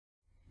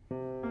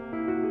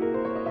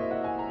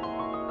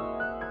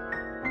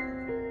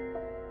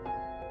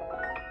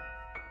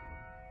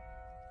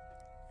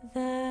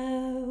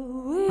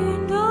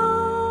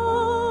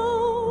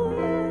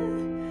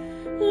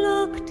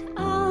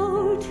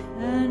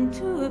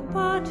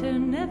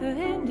garden never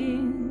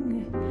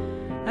ending,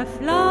 a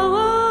flower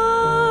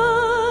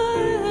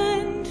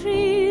and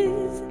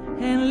trees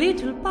and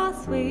little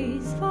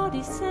pathways for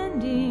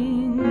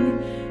descending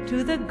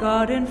to the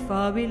garden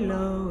far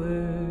below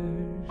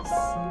us,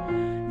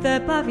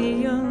 the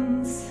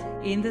pavilions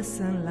in the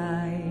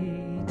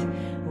sunlight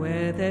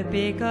where the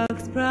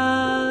peacocks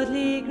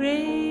proudly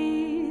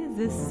graze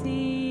the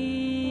scene.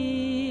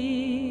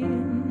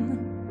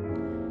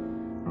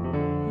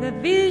 The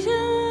vision,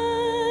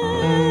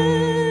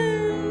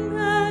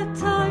 a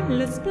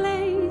timeless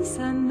place,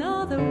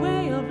 another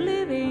way of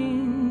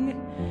living.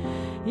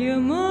 You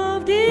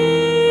moved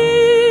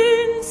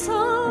in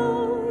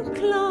so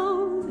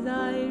close,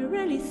 I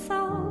really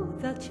thought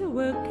that you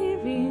were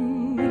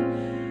giving.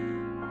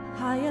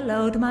 I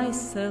allowed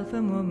myself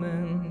a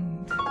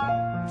moment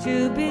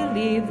to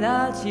believe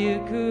that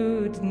you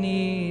could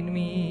need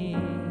me,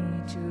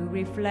 to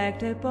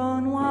reflect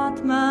upon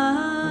what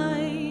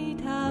might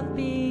have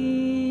been.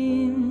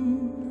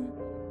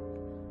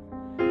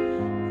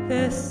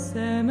 The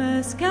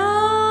summer sky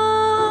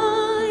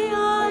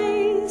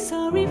I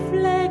saw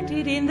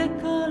reflected in the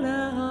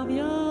color of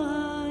your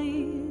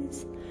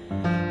eyes,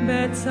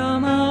 but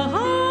somehow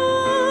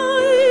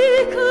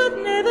I could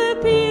never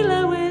peel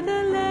away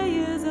the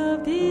layers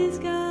of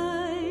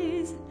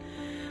disguise.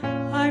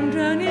 I'm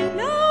drowning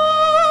now,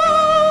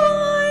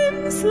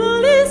 I'm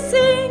slowly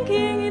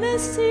sinking in a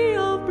sea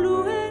of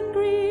blue and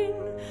green,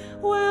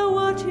 where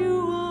what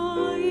you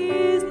are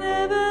is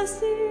never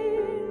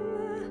seen.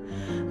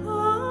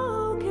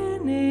 How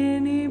can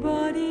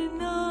anybody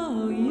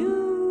know you?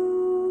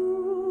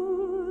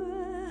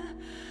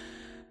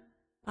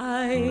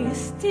 I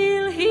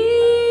still hear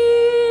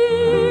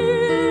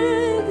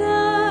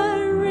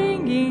the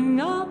ringing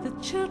of the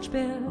church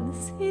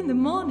bells in the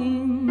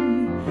morning,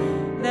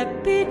 the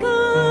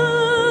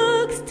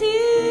peacocks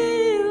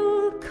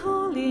still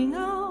calling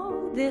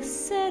out their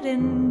sad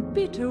and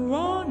bitter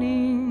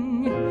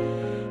warning.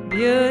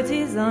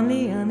 Beauty's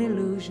only an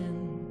illusion.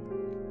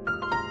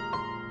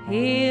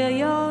 Here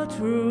your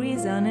truth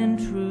is an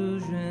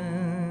intrusion.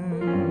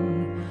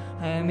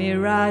 A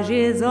mirage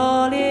is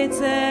all it's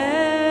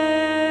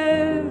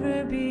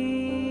ever been.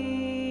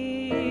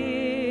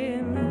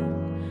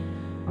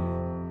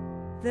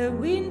 The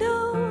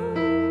window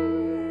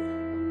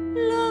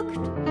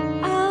looked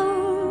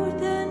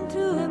out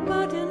into a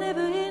pattern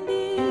never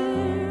ending.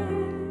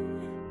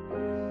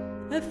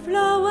 A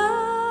flower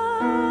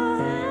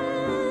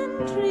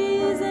and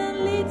trees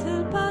and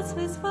little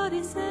pathways for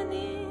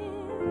descending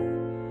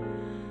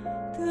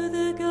to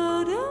the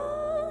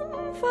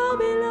garden far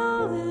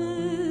below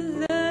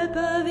us, the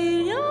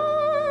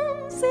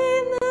pavilions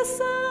in the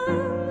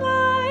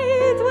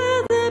sunlight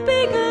where the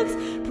peacocks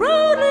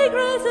proudly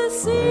graze the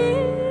sea.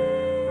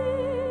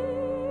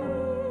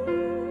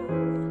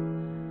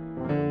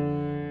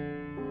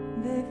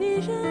 The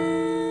vision,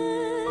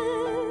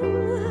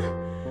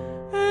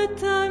 a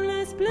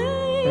timeless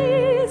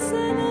place,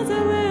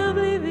 another way of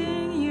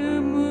living. You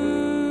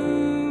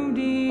moved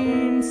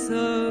in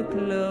so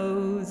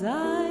close,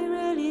 I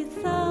really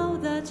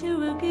thought that you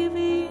were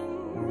giving.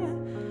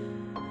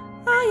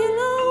 I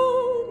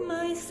allowed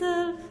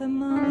myself a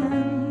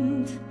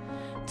moment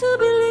to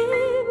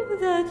believe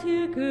that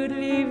you could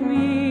leave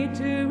me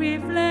to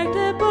reflect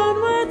upon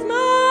what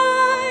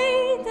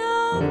might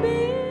have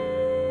been.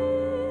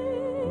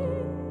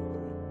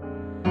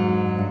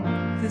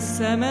 The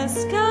summer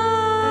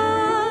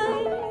sky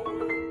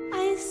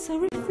I saw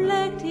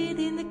reflected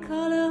in the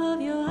color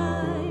of your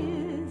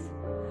eyes,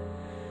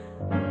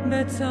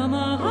 but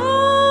somehow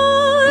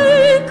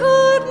I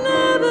could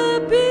never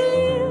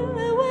peel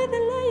away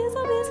the layers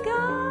of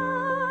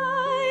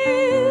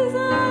disguise.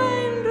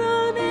 I'm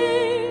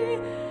drowning,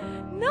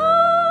 no,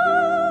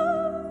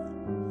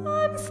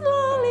 I'm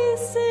slowly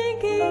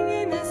sinking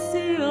in a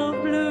sea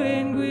of blue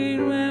and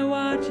green, where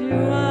what you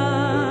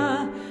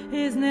are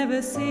is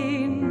never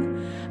seen.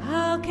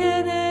 How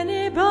can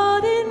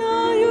anybody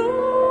know you?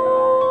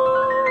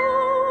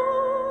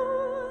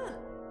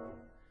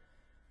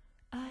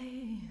 I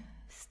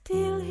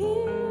still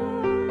hear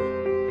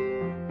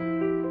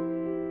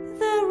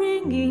the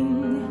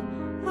ringing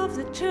of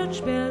the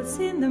church bells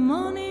in the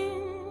morning,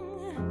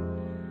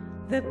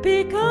 the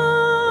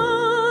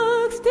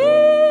peacocks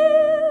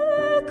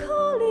still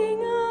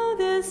calling out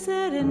their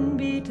sad and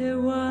bitter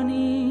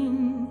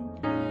warning.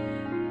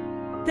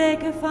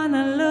 Take a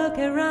final look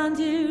around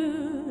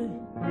you,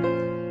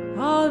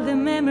 hold the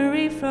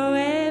memory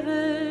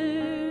forever.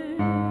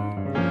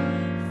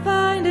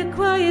 Find a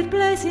quiet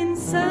place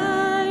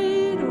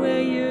inside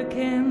where you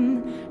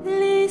can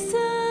listen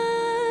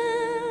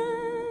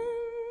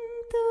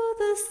to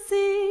the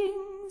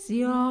things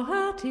your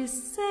heart is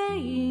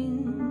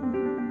saying.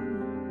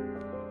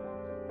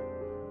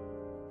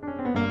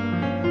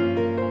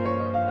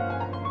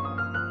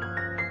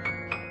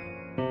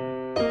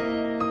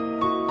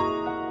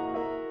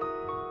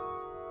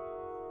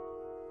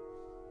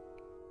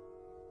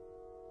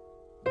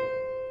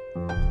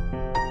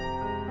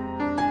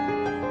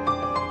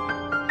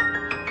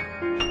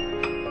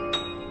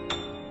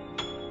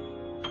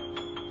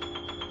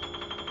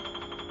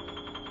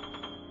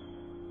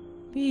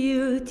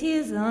 Beauty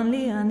is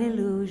only an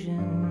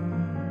illusion.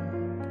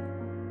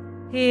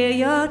 Here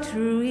your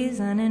true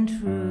is an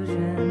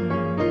intrusion.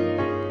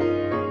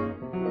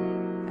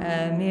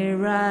 A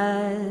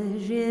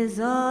mirage is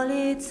all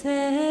it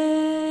says.